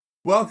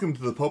Welcome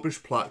to the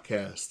Popish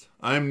Plotcast.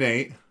 I'm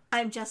Nate.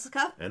 I'm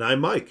Jessica. And I'm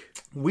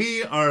Mike.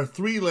 We are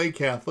three lay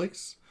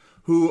Catholics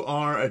who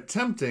are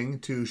attempting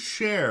to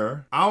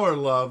share our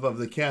love of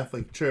the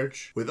Catholic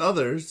Church with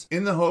others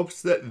in the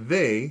hopes that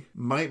they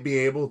might be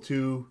able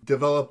to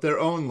develop their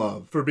own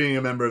love for being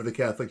a member of the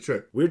Catholic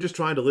Church. We're just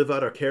trying to live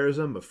out our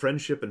charism of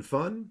friendship and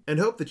fun and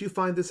hope that you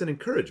find this an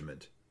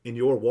encouragement in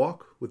your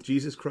walk with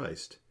Jesus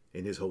Christ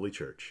in His Holy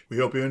Church. We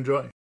hope you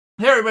enjoy.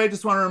 Hey everybody,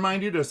 just want to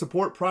remind you to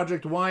support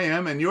Project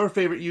YM and your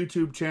favorite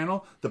YouTube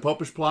channel, The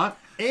Popish Plot,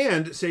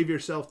 And save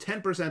yourself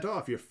 10%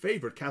 off your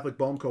favorite Catholic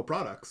Balm Co.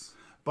 products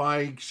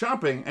by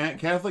shopping at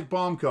Catholic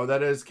Balm Co.,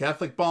 that is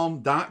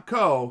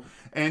catholicbalm.co,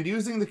 and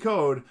using the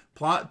code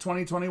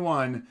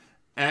PLOT2021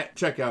 at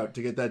checkout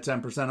to get that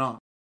 10% off.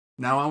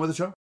 Now on with the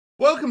show.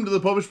 Welcome to the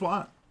Popish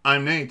Plot.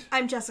 I'm Nate.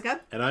 I'm Jessica.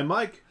 And I'm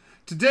Mike.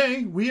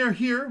 Today, we are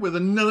here with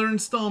another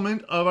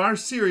installment of our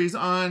series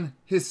on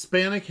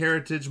Hispanic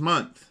Heritage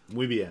Month.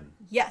 Muy bien.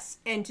 Yes,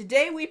 and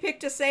today we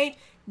picked a saint,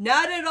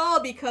 not at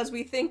all because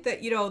we think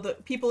that, the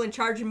people in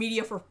charge of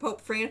media for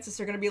Pope Francis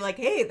are going to be like,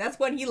 hey, that's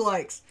what he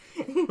likes.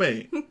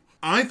 Wait,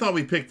 I thought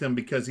we picked him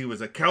because he was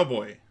a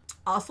cowboy.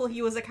 Also,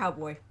 he was a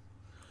cowboy.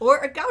 Or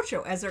a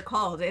gaucho, as they're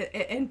called,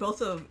 and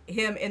both of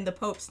him and the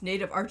Pope's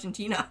native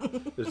Argentina.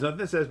 There's nothing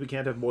that says we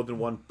can't have more than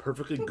one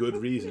perfectly good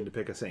reason to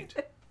pick a saint.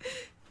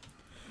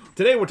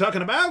 Today we're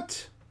talking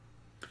about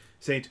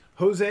Saint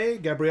Jose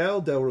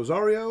Gabriel del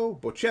Rosario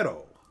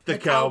Brochero, The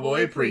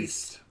cowboy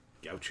priest.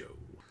 Gaucho.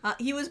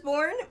 He was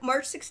born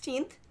March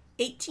 16th,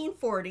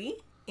 1840,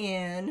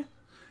 in...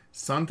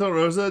 Santa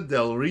Rosa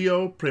del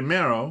Rio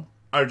Primero,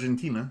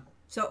 Argentina.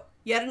 So,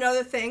 yet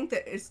another thing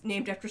that is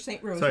named after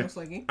St. Rose, most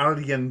likely.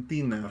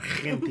 Argentina.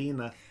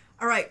 Argentina.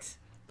 All right.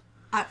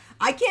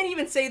 I can't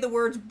even say the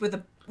words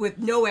with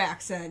no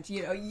accent.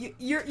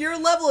 Your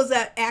level is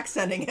at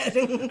accenting it.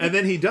 And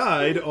then he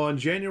died on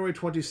January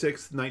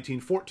 26th,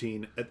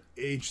 1914 at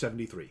age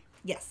 73.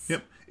 Yes.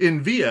 Yep.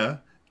 In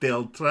Villa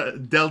del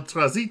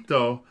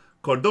Tránsito,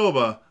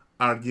 Cordoba,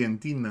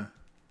 Argentina.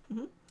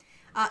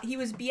 Mm-hmm. He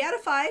was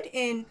beatified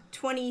in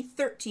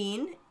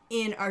 2013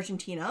 in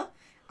Argentina.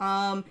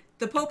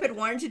 The Pope had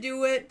wanted to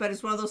do it, but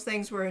it's one of those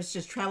things where it's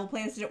just travel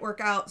plans didn't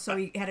work out, so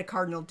he had a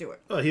cardinal do it.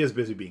 Well, he is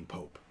busy being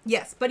Pope.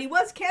 Yes, but he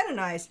was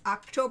canonized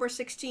October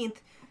 16th,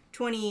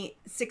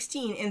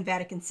 2016 in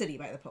Vatican City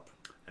by the Pope.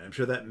 And I'm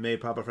sure that made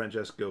Papa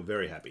Francesco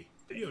very happy.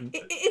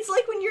 It's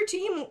like when your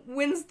team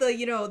wins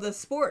the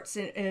sports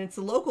and it's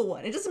a local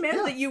one. It doesn't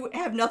matter that you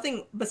have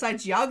nothing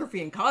besides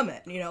geography in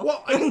common,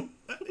 Well,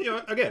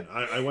 again,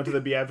 I went to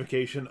the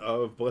beatification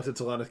of Blessed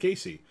Solanus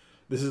Casey.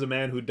 This is a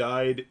man who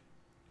died,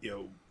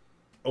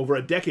 over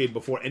a decade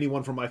before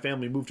anyone from my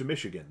family moved to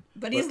Michigan.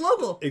 But he's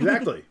local.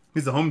 Exactly.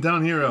 He's a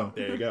hometown hero.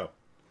 There you go.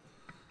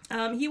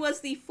 He was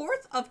the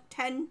fourth of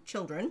 10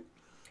 children.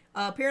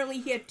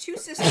 Apparently he had 2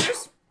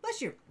 sisters.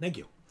 Bless you. Thank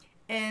you.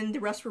 And the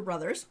rest were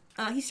brothers.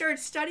 He started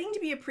studying to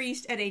be a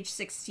priest at age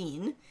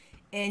 16,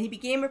 and he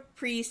became a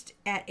priest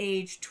at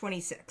age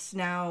 26.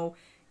 Now,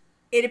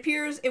 it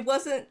appears it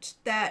wasn't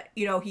that,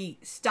 he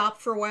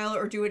stopped for a while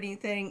or do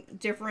anything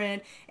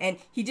different, and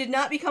he did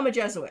not become a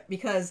Jesuit,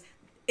 because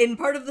in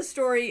part of the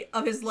story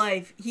of his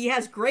life, he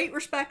has great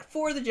respect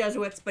for the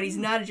Jesuits, but he's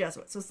not a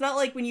Jesuit. So it's not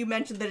like when you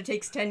mentioned that it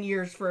takes 10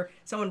 years for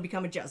someone to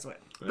become a Jesuit.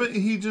 But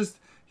he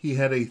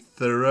had a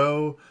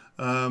thorough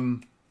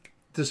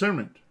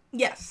discernment.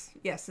 Yes,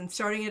 and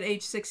starting at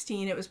age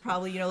 16, it was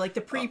probably, like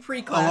the pre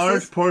classes. A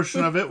large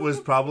portion of it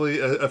was probably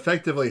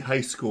effectively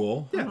high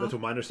school. Yeah, that's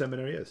what minor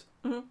seminary is.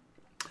 Mm-hmm.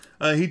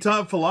 He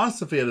taught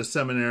philosophy at a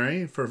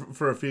seminary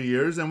for a few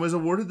years and was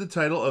awarded the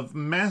title of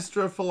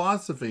Master of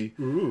Philosophy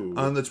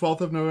on the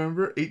 12th of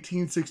November,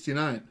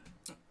 1869.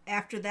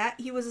 After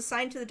that, he was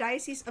assigned to the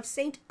Diocese of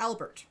St.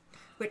 Albert,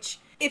 which,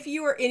 if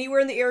you are anywhere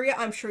in the area,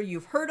 I'm sure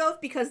you've heard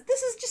of, because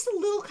this is just a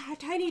little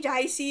tiny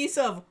diocese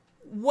of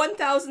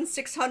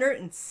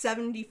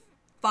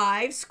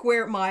 1,675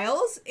 square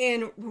miles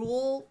in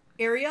rural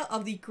area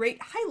of the Great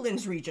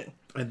Highlands region.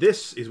 And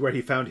this is where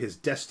he found his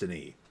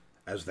destiny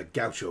as the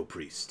Gaucho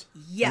priest.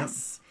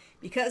 Yes,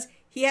 because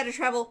he had to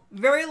travel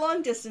very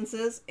long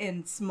distances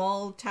in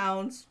small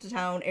towns to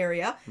town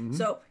area. Mm-hmm.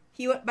 So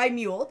he went by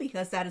mule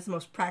because that is the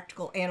most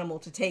practical animal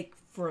to take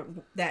for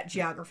that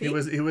geography.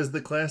 He was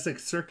the classic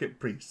circuit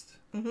priest.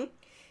 Mm-hmm.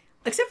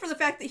 Except for the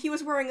fact that he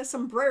was wearing a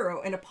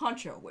sombrero and a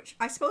poncho, which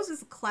I suppose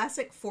is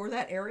classic for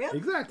that area.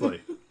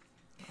 Exactly.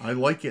 I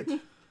like it.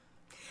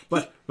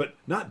 But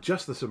not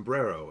just the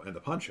sombrero and the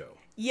poncho.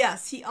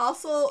 Yes, he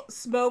also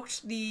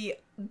smoked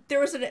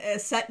there was a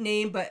set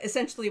name, but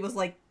essentially it was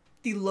like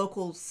the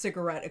local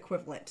cigarette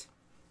equivalent.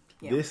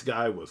 Yeah. This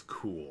guy was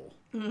cool.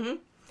 Mm-hmm.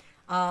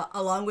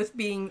 Along with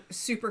being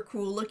super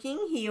cool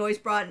looking, he always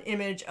brought an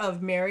image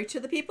of Mary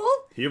to the people.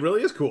 He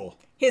really is cool.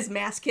 His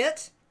mass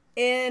kit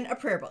and a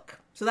prayer book.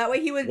 So that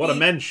way he would a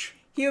mensch.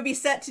 He would be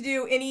set to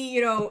do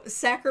any,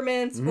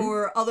 sacraments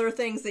or other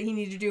things that he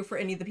needed to do for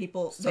any of the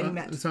people that he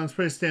met. It sounds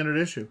pretty standard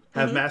issue.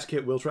 Have mass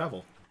kit will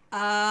travel.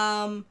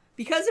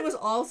 because it was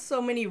all so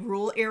many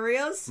rural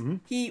areas,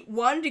 he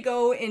wanted to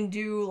go and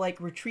do like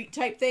retreat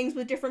type things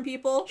with different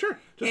people. Sure.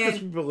 Just because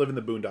people live in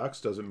the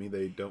boondocks doesn't mean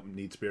they don't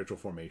need spiritual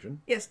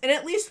formation. Yes, and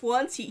at least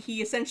once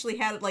he essentially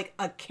had like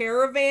a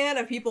caravan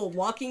of people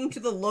walking to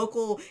the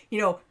local,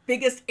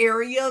 biggest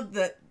area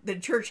that the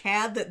church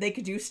had that they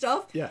could do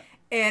stuff. Yeah.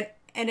 And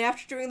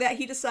after doing that,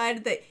 he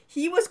decided that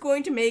he was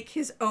going to make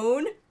his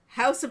own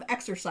house of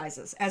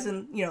exercises, as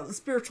in, the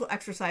spiritual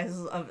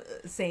exercises of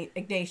St.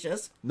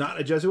 Ignatius. Not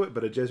a Jesuit,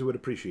 but a Jesuit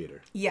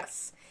appreciator.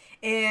 Yes.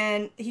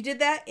 And he did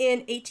that in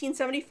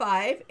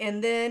 1875,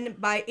 and then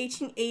by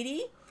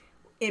 1880,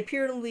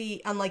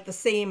 apparently on like the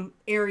same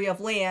area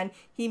of land,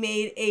 he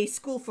made a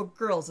school for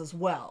girls as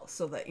well,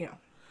 so that,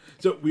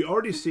 So we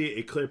already see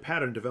a clear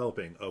pattern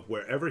developing of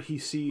wherever he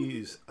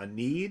sees a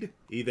need,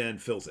 he then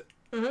fills it.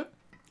 Mm-hmm.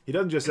 He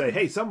doesn't just say,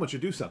 hey, someone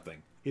should do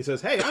something. He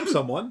says, hey, I'm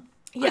someone.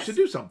 Yes. I should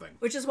do something.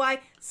 Which is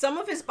why some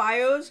of his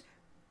bios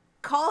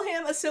call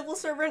him a civil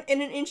servant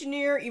and an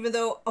engineer, even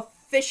though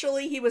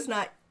officially he was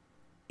not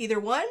either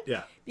one.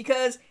 Yeah.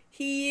 Because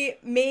he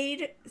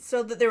made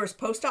so that there was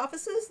post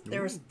offices,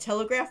 there was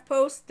telegraph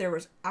posts, there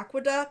was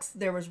aqueducts,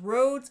 there was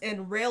roads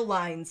and rail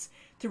lines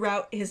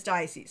throughout his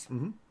diocese.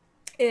 Mm-hmm.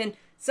 And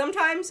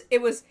sometimes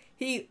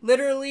he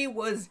literally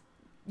was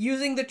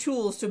using the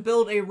tools to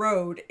build a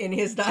road in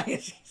his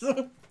diocese.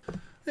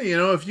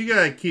 If you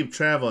gotta keep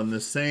traveling the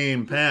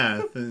same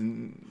path,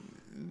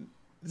 and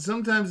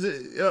sometimes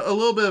a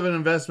little bit of an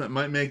investment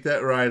might make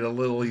that ride a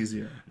little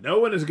easier. No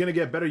one is going to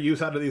get better use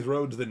out of these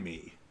roads than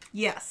me.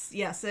 Yes,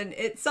 and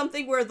it's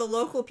something where the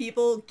local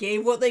people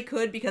gave what they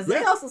could because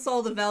they also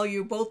saw the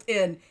value both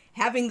in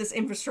having this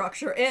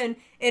infrastructure and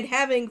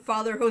having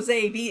Father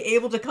Jose be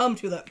able to come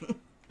to them.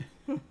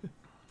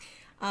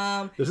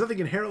 There's nothing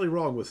inherently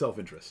wrong with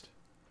self-interest.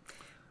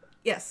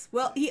 Yes,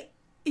 well,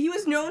 he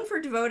was known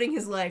for devoting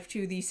his life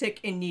to the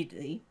sick and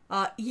needy.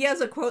 He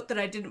has a quote that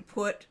I didn't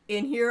put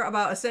in here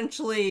about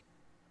essentially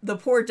the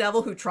poor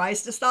devil who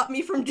tries to stop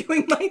me from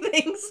doing my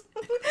things.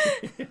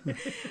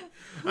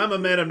 I'm a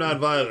man of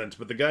nonviolence,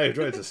 but the guy who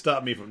tries to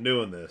stop me from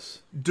doing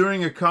this.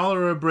 During a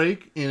cholera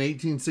break in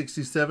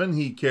 1867,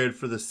 he cared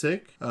for the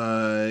sick.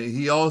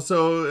 He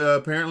also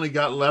apparently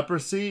got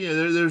leprosy.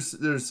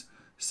 There's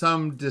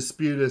some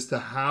dispute as to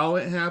how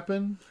it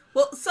happened.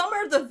 Well, some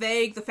are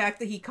the fact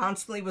that he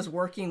constantly was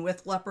working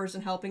with lepers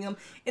and helping them.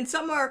 And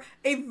some are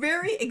a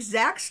very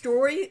exact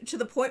story to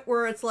the point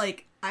where it's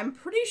like, I'm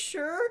pretty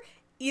sure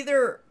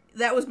either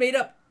that was made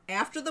up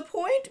after the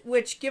point,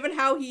 which given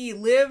how he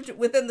lived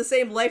within the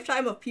same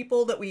lifetime of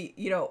people that we,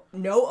 know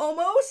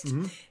almost,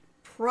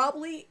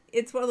 probably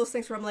it's one of those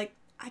things where I'm like,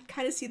 I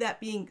kind of see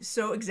that being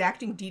so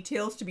exacting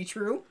details to be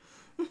true.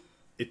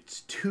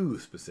 It's too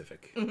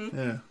specific.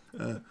 Mm-hmm.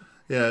 Yeah.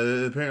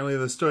 Yeah, apparently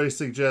the story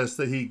suggests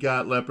that he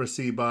got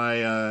leprosy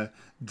by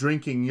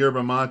drinking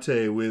yerba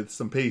mate with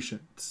some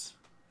patients.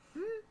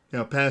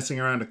 Passing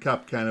around a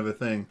cup kind of a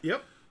thing.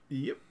 Yep.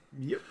 He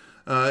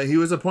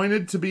was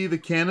appointed to be the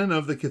canon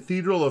of the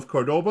Cathedral of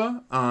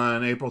Cordoba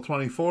on April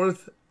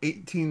 24th,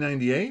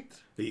 1898.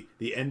 The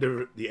end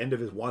of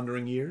his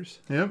wandering years?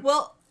 Yep.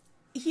 Well,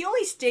 he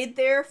only stayed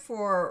there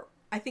for,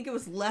 I think it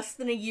was less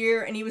than a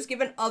year, and he was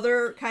given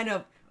other kind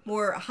of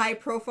more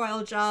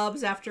high-profile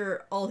jobs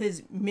after all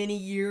his many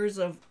years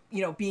of,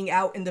 being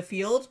out in the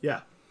field.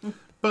 Yeah.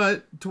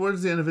 But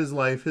towards the end of his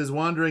life, his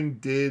wandering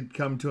did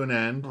come to an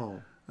end.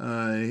 Oh.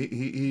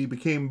 He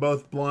became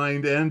both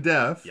blind and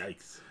deaf.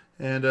 Yikes.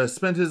 And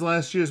spent his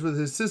last years with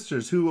his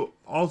sisters, who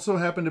also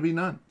happened to be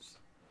nuns.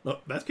 Oh,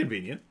 that's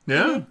convenient.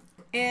 Yeah.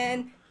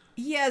 And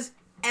he has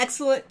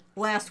excellent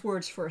last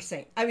words for a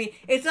saint. I mean,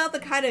 it's not the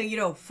kind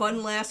of,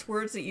 fun last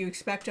words that you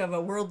expect of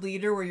a world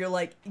leader where you're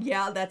like,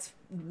 yeah, that's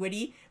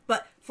witty.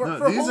 But for these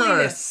holiness, are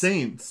a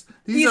saint's.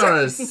 These are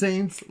a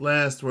saint's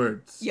last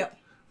words. Yep.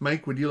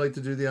 Mike, would you like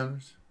to do the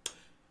honors?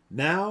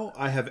 Now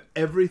I have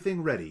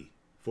everything ready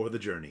for the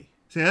journey.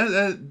 See,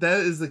 that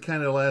is the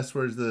kind of last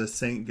words that a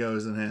saint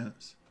goes and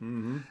has.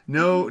 Mm-hmm.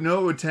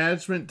 No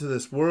attachment to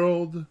this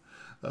world.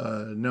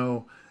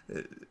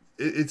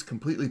 It's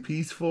completely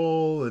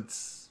peaceful.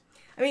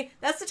 I mean,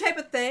 that's the type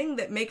of thing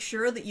that makes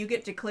sure that you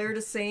get declared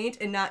a saint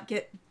and not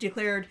get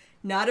declared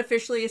not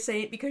officially a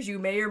saint because you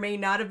may or may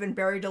not have been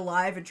buried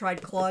alive and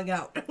tried clawing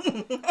out.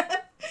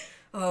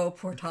 Oh,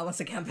 poor Thomas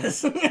à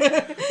Kempis.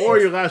 Or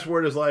your last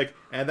word is like,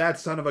 and that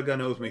son of a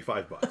gun owes me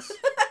 $5.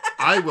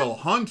 I will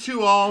hunt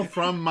you all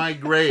from my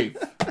grave.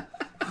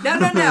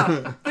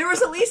 No. There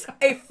was at least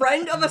a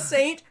friend of a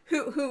saint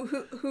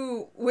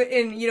who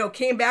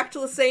came back to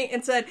the saint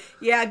and said,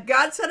 yeah,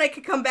 God said I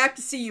could come back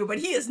to see you, but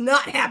he is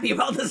not happy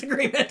about this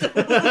agreement.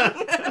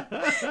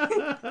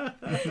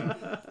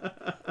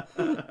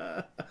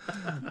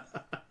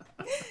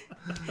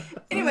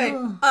 Anyway,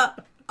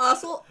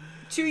 also,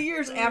 2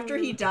 years after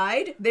he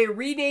died, they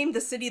renamed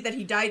the city that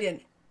he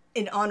died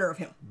in honor of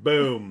him.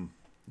 Boom.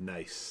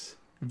 Nice.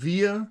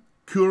 Via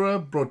Cura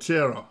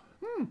Brochero.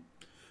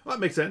 Well, that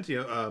makes sense.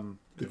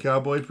 The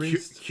cowboy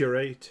priest?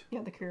 Curate.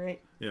 Yeah, the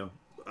curate.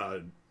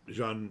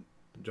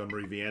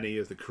 Jean-Marie Vianney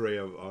is the curate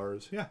of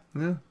ours. Yeah.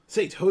 Yeah.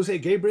 Saint Jose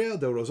Gabriel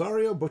de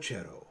Rosario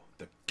Brochero,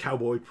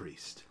 cowboy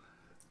priest.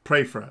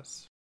 Pray for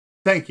us.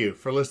 Thank you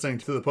for listening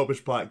to the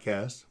Popish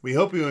Plotcast. We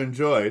hope you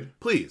enjoyed.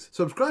 Please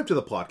subscribe to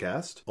the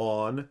podcast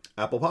on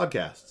Apple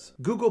Podcasts,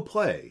 Google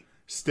Play,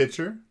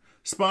 Stitcher,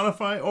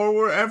 Spotify, or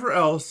wherever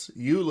else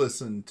you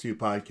listen to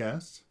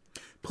podcasts.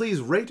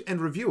 Please rate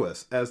and review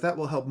us, as that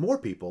will help more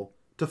people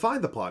to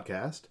find the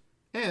podcast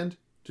and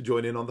to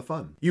join in on the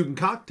fun. You can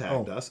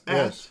contact us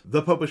at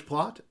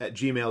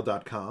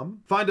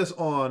thepopishplot@gmail.com. Find us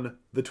on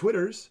the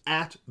Twitters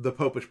at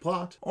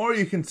thepopishplot. Or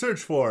you can search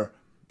for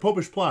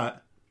Popish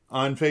Plot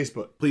on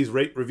Facebook. Please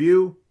rate,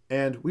 review,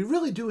 and we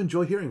really do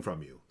enjoy hearing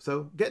from you.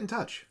 So get in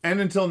touch. And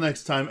until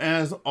next time,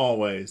 as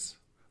always,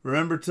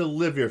 remember to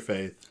live your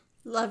faith.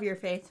 Love your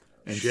faith.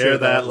 And Share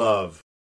that love.